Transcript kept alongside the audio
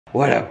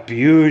What a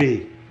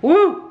beauty.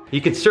 Woo! You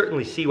can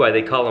certainly see why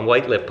they call them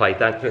white-lip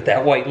pythons with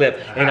that white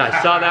lip. And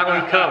I saw that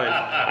one coming.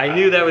 I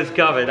knew that was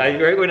coming.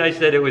 Right when I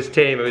said it was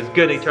tame, it was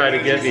good they tried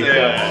to get me.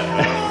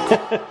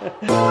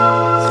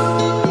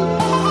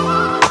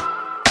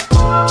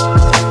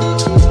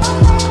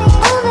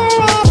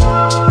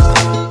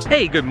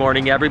 Hey, good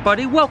morning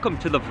everybody. Welcome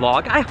to the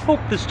vlog. I hope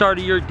the start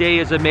of your day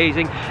is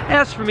amazing.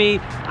 As for me,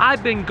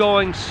 I've been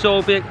going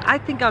so big, I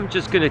think I'm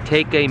just gonna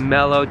take a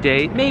mellow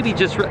day. Maybe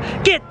just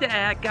get the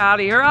heck out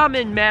of here. I'm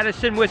in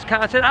Madison,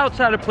 Wisconsin,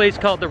 outside a place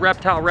called the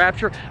Reptile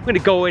Rapture. I'm gonna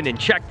go in and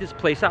check this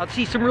place out,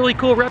 see some really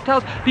cool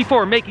reptiles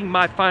before making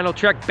my final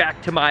trek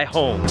back to my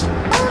home.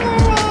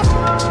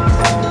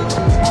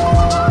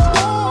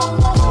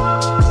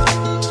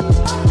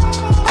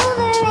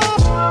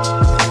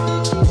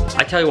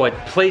 I tell you what,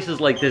 places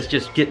like this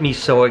just get me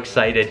so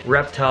excited.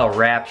 Reptile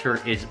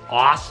Rapture is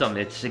awesome.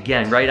 It's,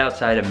 again, right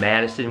outside of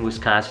Madison,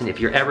 Wisconsin. If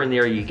you're ever in the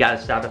area, you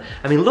gotta stop it.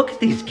 I mean, look at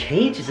these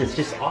cages. It's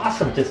just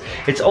awesome.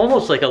 It's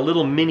almost like a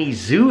little mini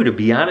zoo, to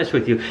be honest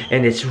with you.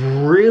 And it's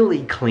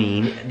really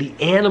clean. The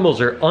animals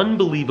are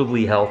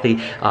unbelievably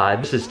healthy.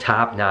 This is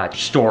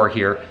top-notch store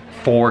here.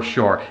 For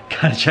sure.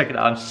 Gotta check it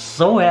out. I'm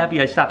so happy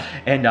I stopped.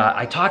 And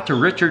I talked to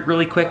Richard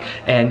really quick,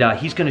 and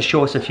he's gonna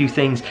show us a few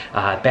things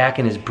back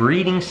in his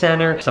breeding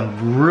center,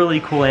 some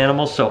really cool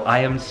animals, so I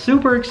am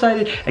super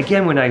excited.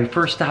 Again, when I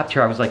first stopped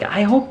here, I was like,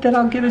 I hope that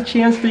I'll get a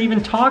chance to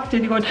even talk to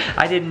anyone.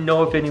 I didn't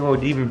know if anyone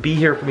would even be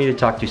here for me to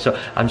talk to, so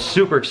I'm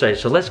super excited.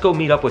 So let's go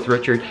meet up with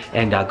Richard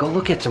and go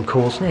look at some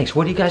cool snakes.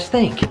 What do you guys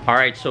think? All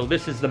right, so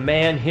this is the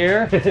man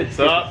here. What's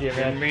up?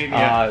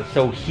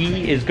 So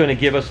he is gonna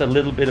give us a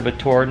little bit of a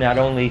tour. Not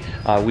only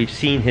we've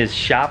seen his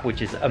shop,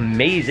 which is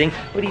amazing,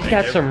 but he's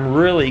got some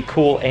really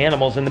cool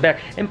animals in the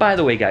back. And by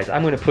the way, guys,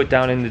 I'm going to put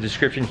down in the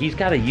description, he's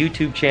got a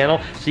YouTube channel,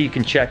 so you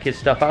can check his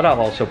stuff out. I'll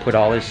also put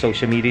all his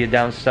social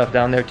media stuff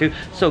down there too.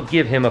 So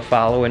give him a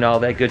follow and all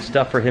that good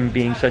stuff for him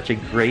being such a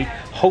great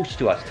host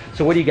to us.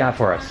 So what do you got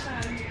for us?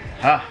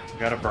 We've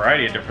got a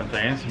variety of different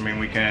things. I mean,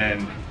 we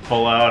can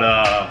pull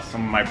out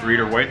some of my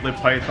breeder white-lip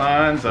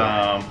pythons,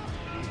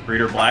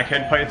 breeder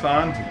blackhead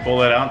python. Pull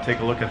that out and take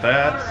a look at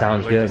that.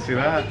 Sounds good. To see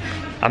that.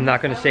 I'm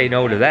not going to say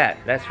no to that.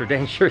 That's for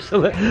dang sure. So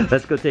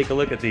let's go take a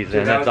look at these,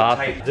 man. That's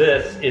awesome.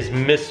 This is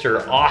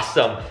Mr.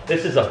 Awesome.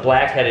 This is a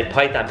black-headed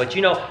python. But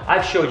you know,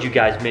 I've showed you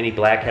guys many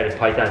black-headed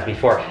pythons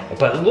before.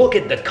 But look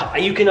at the,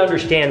 you can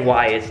understand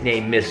why it's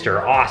named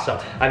Mr. Awesome.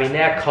 I mean,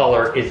 that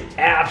color is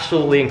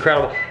absolutely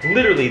incredible.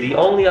 Literally, the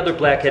only other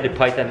black-headed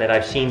python that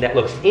I've seen that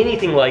looks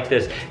anything like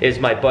this is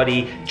my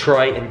buddy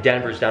Troy in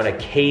Denver's down at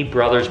K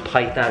Brothers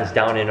Pythons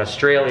down in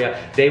Australia.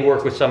 They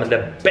work with some of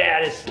the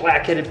baddest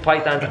black-headed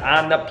pythons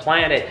on the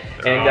planet.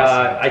 And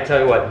I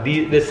tell you what,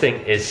 this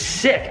thing is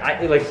sick.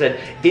 Like I said,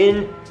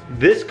 in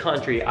this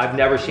country, I've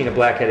never seen a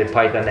black-headed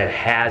python that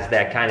has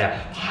that kind of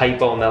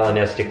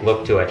hypomelanistic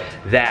look to it.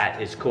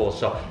 That is cool.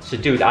 So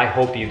dude, I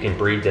hope you can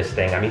breed this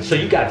thing. I mean, so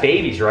you got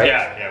babies, right?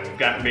 Yeah, we've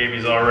gotten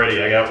babies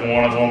already. I got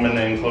one of them in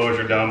the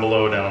enclosure down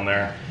below down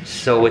there.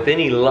 So with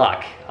any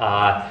luck,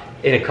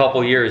 in a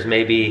couple years,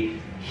 maybe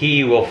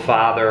he will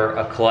father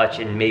a clutch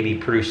and maybe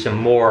produce some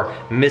more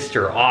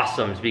Mr.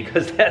 Awesomes,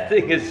 because that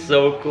thing is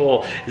so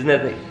cool. Isn't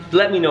that thing?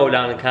 Let me know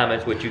down in the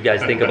comments what you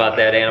guys think about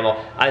that animal.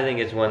 I think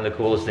it's one of the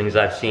coolest things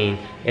I've seen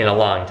in a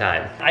long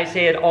time. I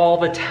say it all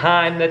the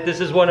time that this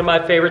is one of my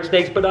favorite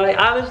snakes, but I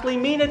honestly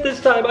mean it this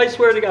time. I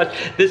swear to God.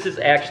 This is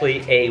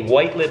actually a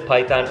white-lip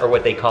python, or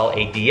what they call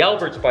a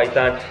D'Albert's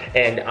python,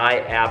 and I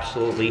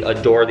absolutely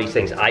adore these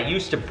things. I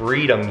used to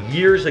breed them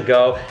years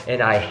ago,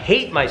 and I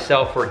hate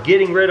myself for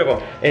getting rid of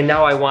them, and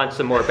now I want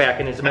some more back.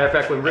 And as a matter of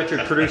fact, when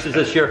Richard produces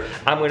this year,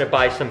 I'm going to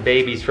buy some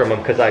babies from him,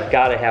 because I've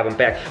got to have them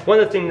back. One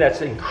of the things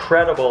that's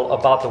incredible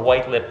about the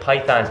white-lip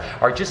pythons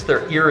are just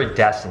their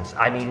iridescence.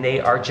 I mean, they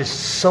are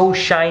just so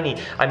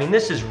shiny. I mean,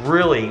 this is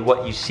really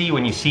what you see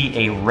when you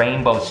see a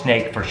rainbow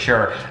snake, for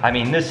sure. I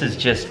mean, this is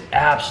just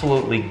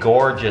absolutely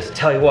gorgeous.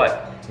 Tell you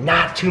what,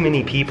 not too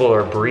many people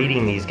are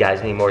breeding these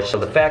guys anymore, so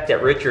the fact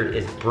that Richard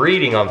is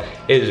breeding them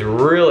is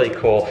really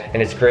cool,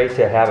 and it's great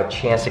to have a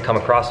chance to come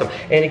across them.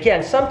 And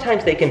again,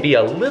 sometimes they can be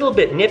a little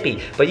bit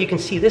nippy, but you can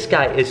see this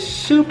guy is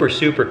super,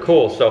 super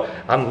cool, so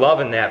I'm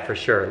loving that for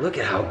sure. Look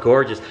at how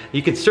gorgeous.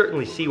 You can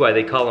certainly see why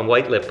they call him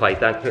white-lip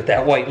python with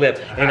that white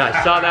lip, and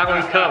I saw that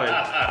one coming.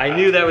 I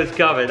knew that was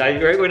coming.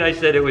 Right when I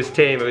said it was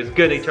tame, it was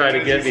good to try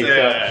to get me.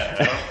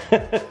 So.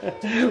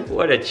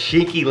 What a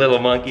cheeky little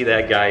monkey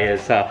that guy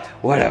is, huh?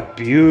 What a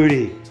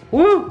beauty.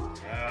 Woo!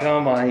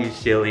 Come on, you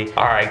silly.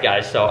 All right,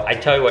 guys, so I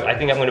tell you what, I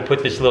think I'm gonna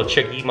put this little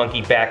chicky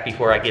monkey back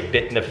before I get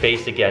bit in the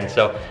face again.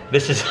 So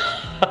this is,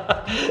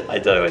 I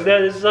tell you what,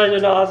 that is such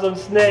an awesome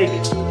snake.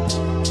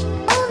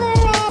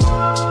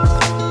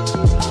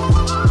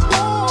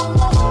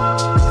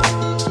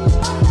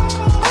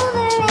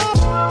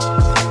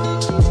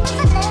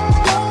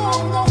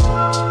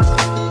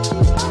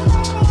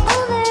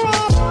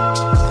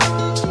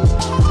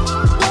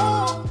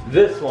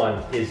 This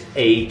one is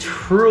a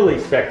truly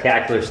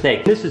spectacular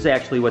snake. This is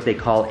actually what they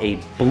call a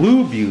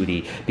blue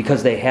beauty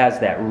because they has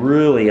that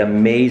really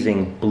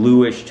amazing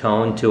bluish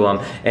tone to them.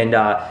 And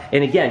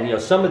again, you know,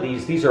 some of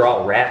these are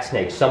all rat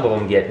snakes. Some of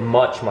them get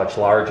much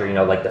larger. You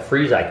know, like the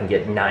Friesi can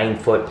get 9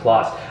 foot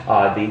plus.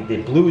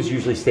 The blues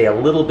usually stay a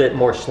little bit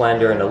more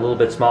slender and a little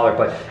bit smaller.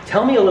 But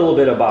tell me a little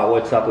bit about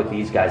what's up with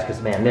these guys,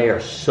 because man, they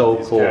are so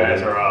cool. These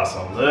guys are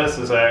awesome. This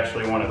is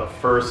actually one of the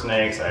first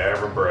snakes I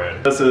ever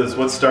bred. This is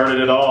what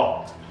started it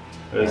all.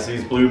 It's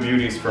these blue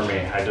beauties for me.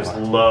 I just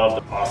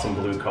love the awesome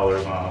blue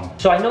colors on them.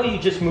 So I know you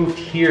just moved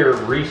here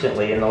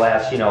recently in the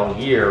last, you know,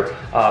 year,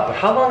 but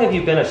how long have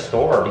you been a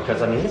store?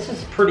 Because I mean, this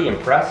is pretty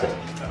impressive.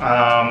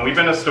 We've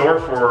been a store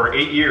for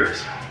 8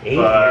 years. 8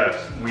 years.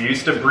 We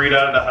used to breed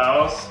out of the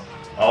house.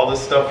 All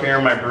this stuff here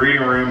in my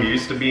breeding room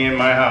used to be in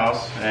my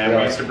house, and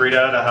we used to breed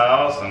out of the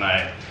house, and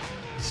I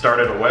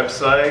started a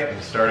website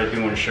and started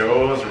doing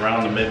shows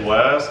around the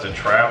Midwest and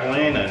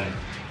traveling, and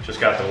just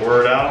got the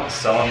word out,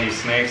 selling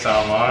these snakes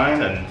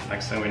online, and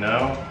next thing we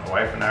know, my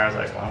wife and I was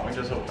like, why don't we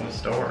just open a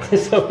store?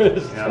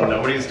 You know,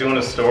 nobody's doing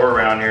a store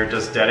around here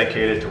just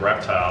dedicated to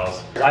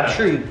reptiles. I'm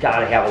sure you've got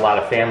to have a lot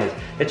of families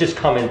that just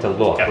come in to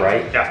look,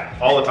 right? Yeah,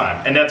 all the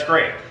time, and that's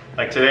great.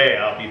 Like today,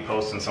 I'll be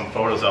posting some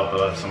photos up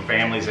of some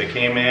families that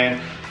came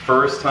in,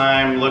 first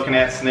time looking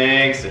at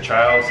snakes. The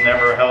child's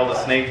never held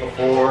a snake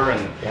before,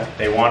 and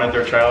they wanted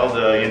their child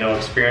to, you know,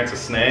 experience a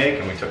snake.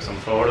 And we took some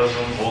photos of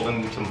them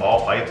holding some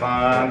ball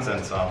pythons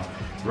and some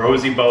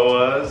rosy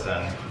boas,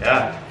 and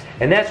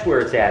And that's where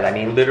it's at. I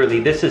mean,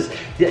 literally, this is,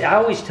 I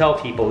always tell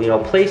people, you know,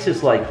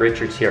 places like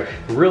Richard's here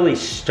really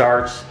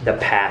starts the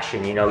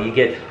passion. You know, you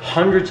get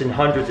hundreds and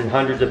hundreds and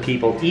hundreds of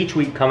people each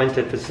week come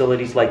into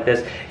facilities like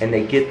this, and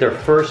they get their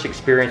first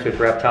experience with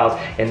reptiles,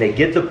 and they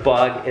get the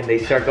bug, and they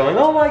start going,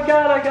 oh my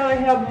God, I gotta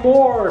have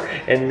more.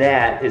 And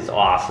that is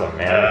awesome,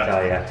 man, I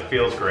tell you. It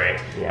feels great.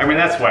 I mean,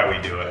 that's why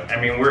we do it. I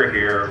mean, we're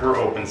here, we're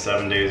open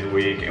 7 days a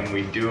week, and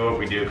we do what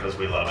we do because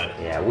we love it.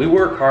 Yeah, we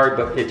work hard,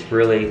 but it's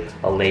really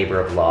a labor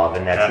of love,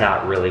 and that's not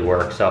really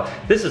work. So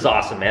this is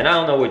awesome, man. I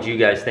don't know what you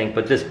guys think,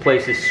 but this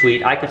place is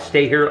sweet. I could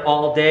stay here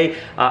all day.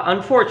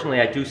 Unfortunately,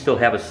 I do still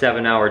have a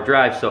 7-hour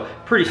drive, so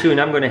pretty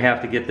soon I'm going to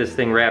have to get this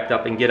thing wrapped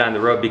up and get on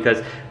the road,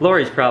 because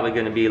Lori's probably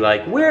going to be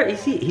like, where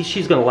is he?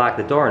 She's going to lock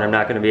the door and I'm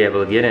not going to be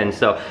able to get in.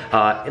 So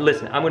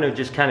listen, I'm going to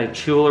just kind of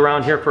chill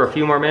around here for a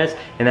few more minutes,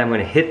 and I'm going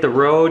to hit the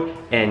road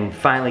and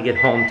finally get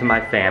home to my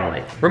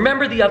family.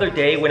 Remember the other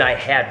day when I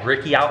had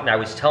Ricky out and I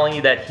was telling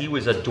you that he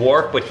was a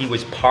dwarf, but he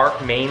was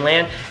park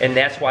mainland, and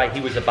that's why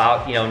he was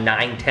about, you know,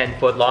 9-10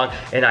 foot long,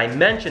 and I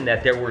mentioned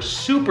that there were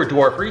super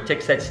dwarf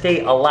retics that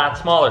stay a lot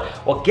smaller.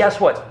 Well, guess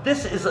what?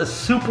 This is a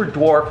super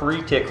dwarf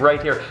retic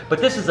right here, but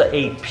this is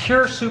a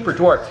pure super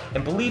dwarf,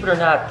 and believe it or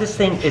not, this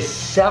thing is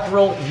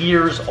several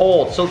years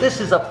old. So this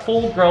is a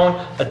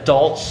full-grown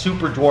adult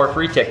super dwarf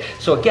retic.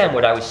 So again,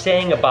 what I was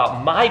saying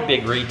about my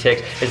big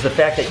retics is the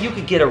fact that you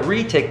could get a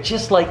retic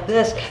just like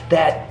this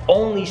that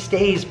only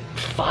stays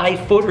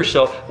 5 foot or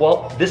so.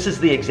 Well, this is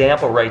the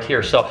example right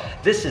here. So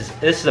this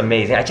is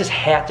amazing. I just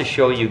had to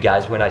show you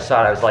guys. When I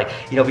saw it, I was like,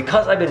 you know,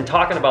 because I've been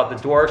talking about the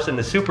dwarfs and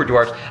the super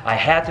dwarfs, I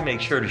had to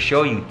make sure to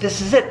show you,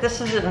 this is it.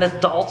 This is an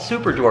adult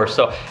super dwarf.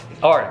 So,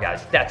 all right,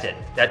 guys, that's it.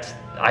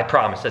 I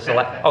promise. That's a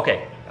lot.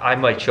 Okay. I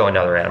might show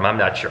another animal, I'm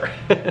not sure.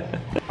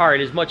 All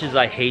right, as much as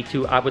I hate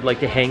to, I would like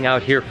to hang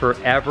out here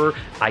forever.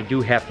 I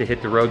do have to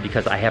hit the road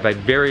because I have a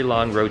very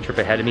long road trip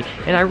ahead of me,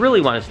 and I really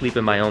want to sleep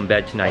in my own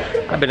bed tonight.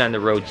 I've been on the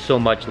road so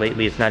much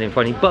lately, it's not even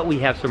funny, but we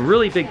have some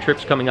really big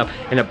trips coming up.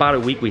 In about a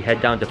week, we head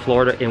down to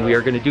Florida, and we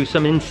are gonna do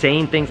some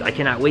insane things. I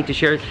cannot wait to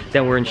share it.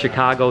 Then we're in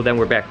Chicago, then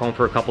we're back home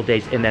for a couple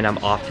days, and then I'm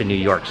off to New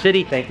York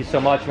City. Thank you so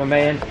much, my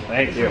man.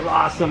 Thank you.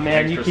 Awesome,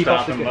 man. Thanks You for keep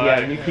up the stopping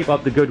by. you keep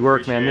up the good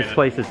work, man. Appreciate This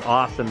place is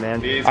awesome,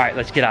 man. Peace. All right,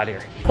 let's get out of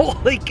here.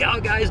 Holy cow,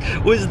 guys,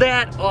 was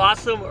that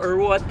awesome or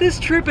what? This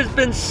trip has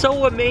been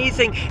so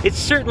amazing. It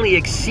certainly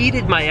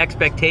exceeded my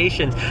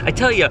expectations. I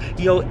tell you,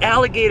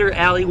 Alligator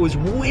Alley was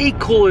way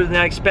cooler than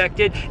I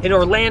expected. In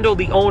Orlando,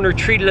 the owner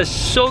treated us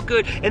so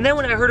good. And then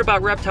when I heard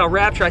about Reptile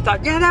Rapture, I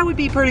thought, yeah, that would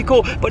be pretty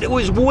cool. But it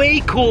was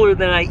way cooler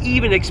than I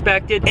even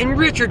expected. And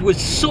Richard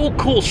was so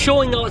cool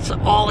showing us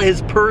all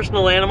his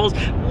personal animals.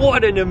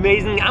 What an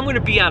amazing, I'm gonna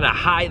be on a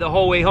high the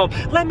whole way home.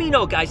 Let me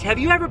know, guys, have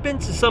you ever been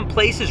to some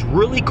places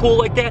really cool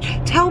like that?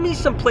 Tell me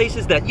some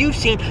places that you've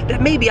seen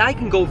that maybe I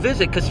can go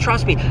visit, because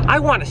trust me, I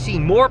want to see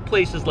more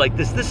places like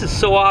this. This is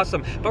so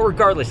awesome. But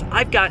regardless,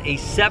 I've got a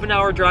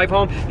 7-hour drive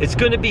home. It's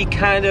going to be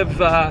kind of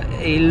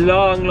a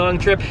long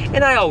trip,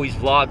 and I always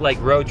vlog like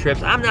road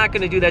trips. I'm not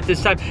going to do that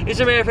this time. As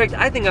a matter of fact,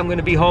 I think I'm going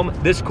to be home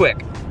this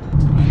quick.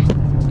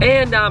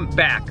 And I'm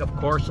back, of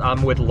course.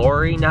 I'm with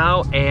Lori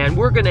now, and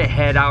we're gonna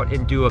head out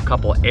and do a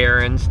couple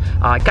errands.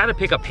 Gotta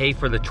pick up hay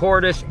for the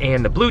tortoise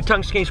and the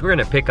blue-tongued skinks. We're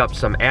gonna pick up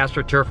some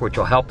astroturf, which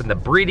will help in the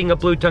breeding of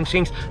blue-tongued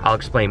skinks. I'll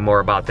explain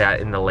more about that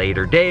in the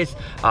later days.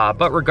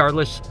 But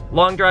regardless,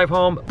 long drive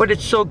home, but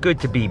it's so good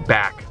to be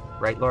back.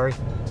 Right, Lori?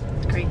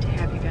 It's great to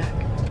have you back.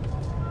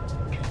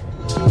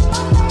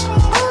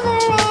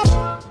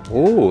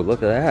 Oh,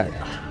 look at that.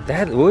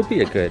 That would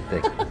be a good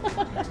thing.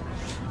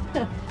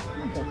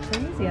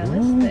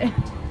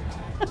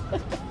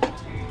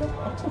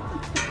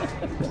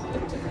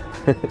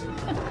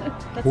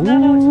 That's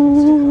not how it's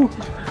supposed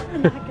to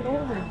be. Knock it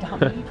over,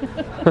 dummy.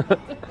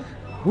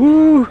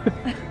 Woo!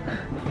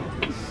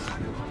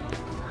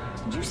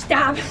 Did you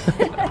stop?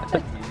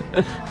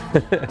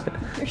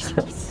 You're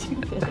so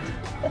stupid.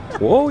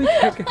 Whoa, he's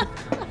kicking.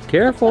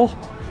 Careful.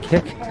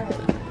 Kick.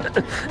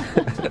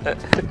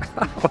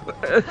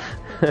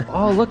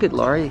 Oh, look at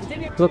Lori.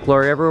 Look,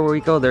 Lori, everywhere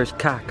we go, there's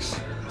cocks.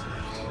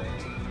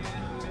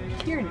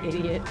 You're an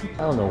idiot. I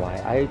don't know why.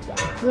 I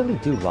really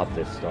do love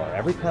this store.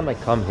 Every time I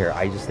come here,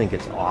 I just think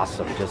it's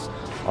awesome. Just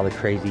all the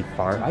crazy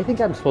farm. I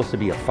think I'm supposed to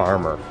be a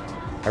farmer.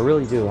 I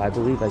really do. I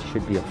believe I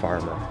should be a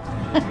farmer.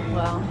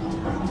 Well,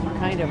 you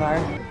kind of are.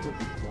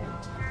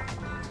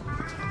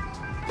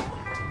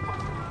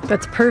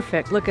 That's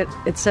perfect. Look at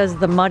it says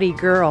the muddy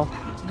girl.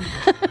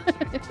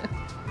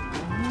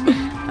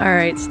 All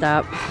right,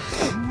 stop.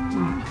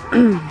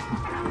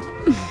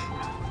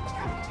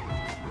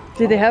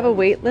 Do they have a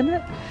weight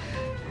limit?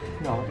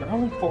 No, they're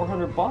only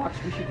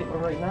 $400. We should get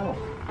one right now.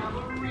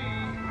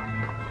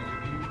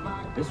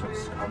 This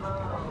one's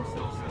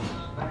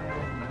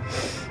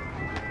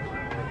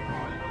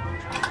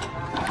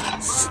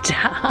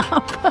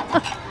Stop.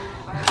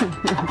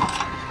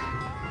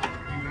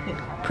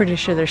 Pretty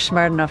sure they're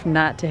smart enough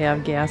not to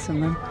have gas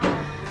in them.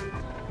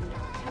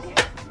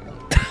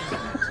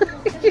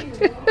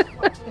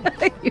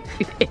 You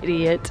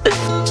idiot.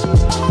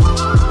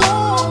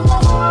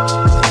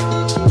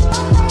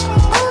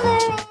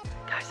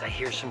 Guys, I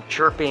hear some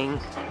chirping.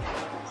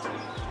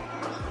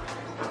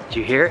 Did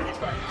you hear it?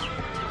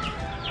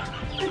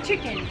 The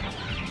chicken.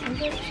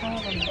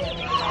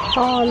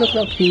 Oh, look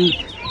how cute.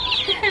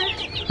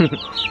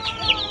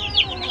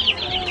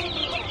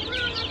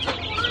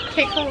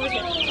 Okay, come look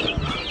at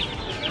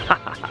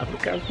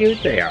Look how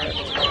cute they are.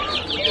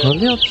 A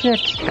little chick.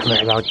 Come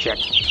here, little chick.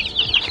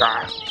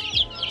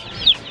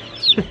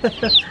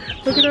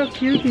 Look at how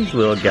cute these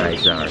little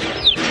guys are.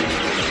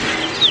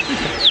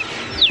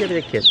 Give it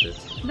a kisses.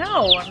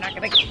 No, I'm not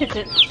gonna kiss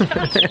it.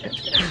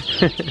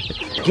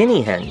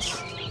 Guinea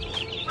hens.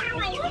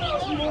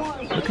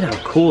 Look at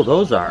how cool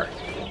those are.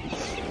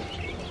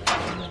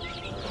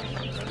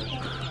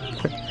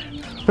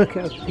 Look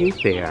how cute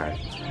they are.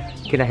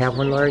 Can I have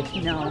one, Lori?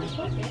 No.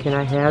 Can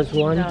I has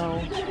one?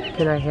 No.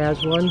 Can I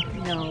has one?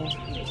 No.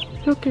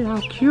 Look at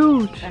how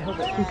cute. I hope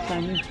it poops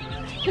on you.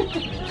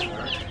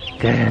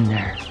 Get in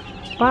there.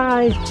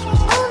 Bye.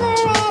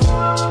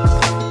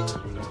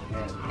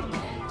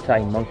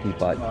 Tiny monkey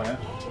butt. Oh, yeah?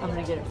 I'm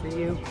gonna get it for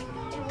you.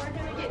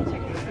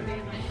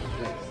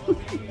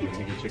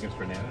 Chickens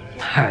for now.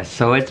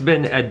 So it's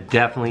been a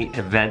definitely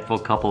eventful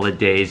couple of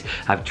days.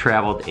 I've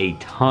traveled a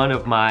ton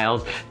of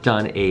miles,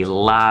 done a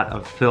lot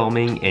of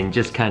filming, and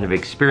just kind of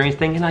experienced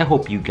things, and I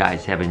hope you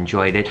guys have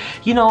enjoyed it.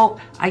 You know,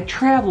 I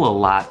travel a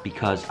lot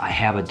because I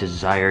have a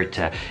desire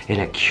to,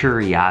 and a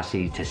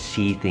curiosity to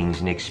see things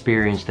and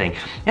experience things.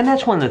 And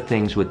that's one of the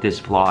things with this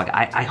vlog.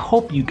 I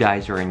hope you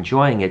guys are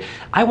enjoying it.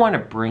 I want to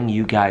bring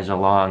you guys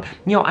along.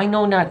 You know, I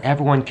know not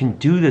everyone can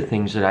do the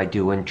things that I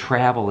do and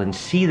travel and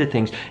see the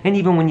things, and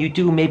even when you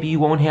do, maybe you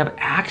won't have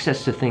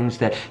access to things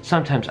that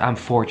sometimes I'm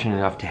fortunate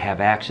enough to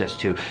have access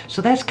to.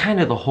 So that's kind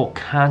of the whole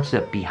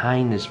concept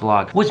behind this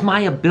vlog, was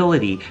my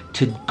ability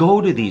to go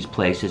to these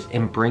places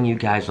and bring you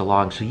guys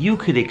along so you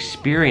could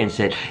experience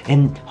it,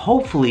 and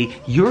hopefully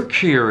your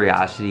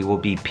curiosity will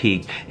be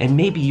piqued, and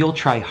maybe you'll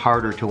try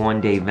harder to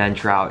one day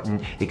venture out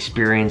and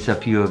experience a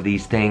few of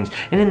these things.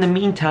 And in the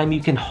meantime,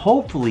 you can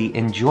hopefully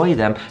enjoy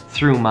them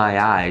through my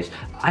eyes.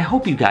 I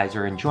hope you guys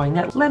are enjoying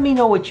that. Let me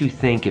know what you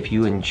think if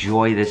you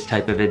enjoy this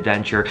type of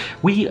adventure.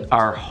 We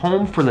are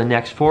home for the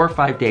next 4 or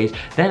 5 days.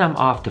 Then I'm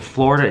off to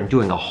Florida and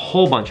doing a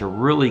whole bunch of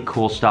really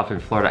cool stuff in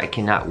Florida. I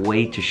cannot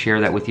wait to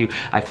share that with you.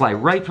 I fly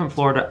right from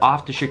Florida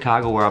off to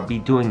Chicago, where I'll be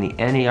doing the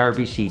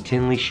NARBC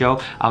Tinley show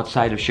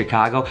outside of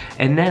Chicago.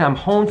 And then I'm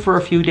home for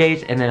a few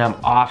days, and then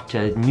I'm off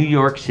to New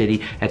York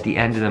City at the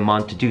end of the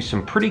month to do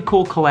some pretty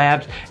cool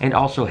collabs and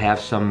also have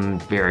some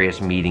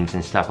various meetings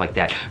and stuff like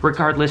that.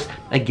 Regardless,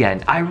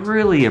 again, I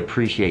really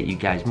appreciate you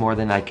guys more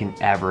than I can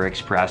ever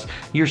express.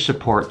 Your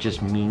support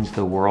just means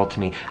the world to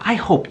me. I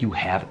hope you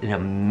have an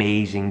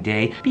amazing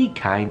day. Be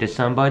kind to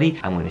somebody.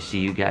 I'm going to see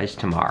you guys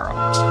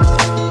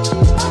tomorrow.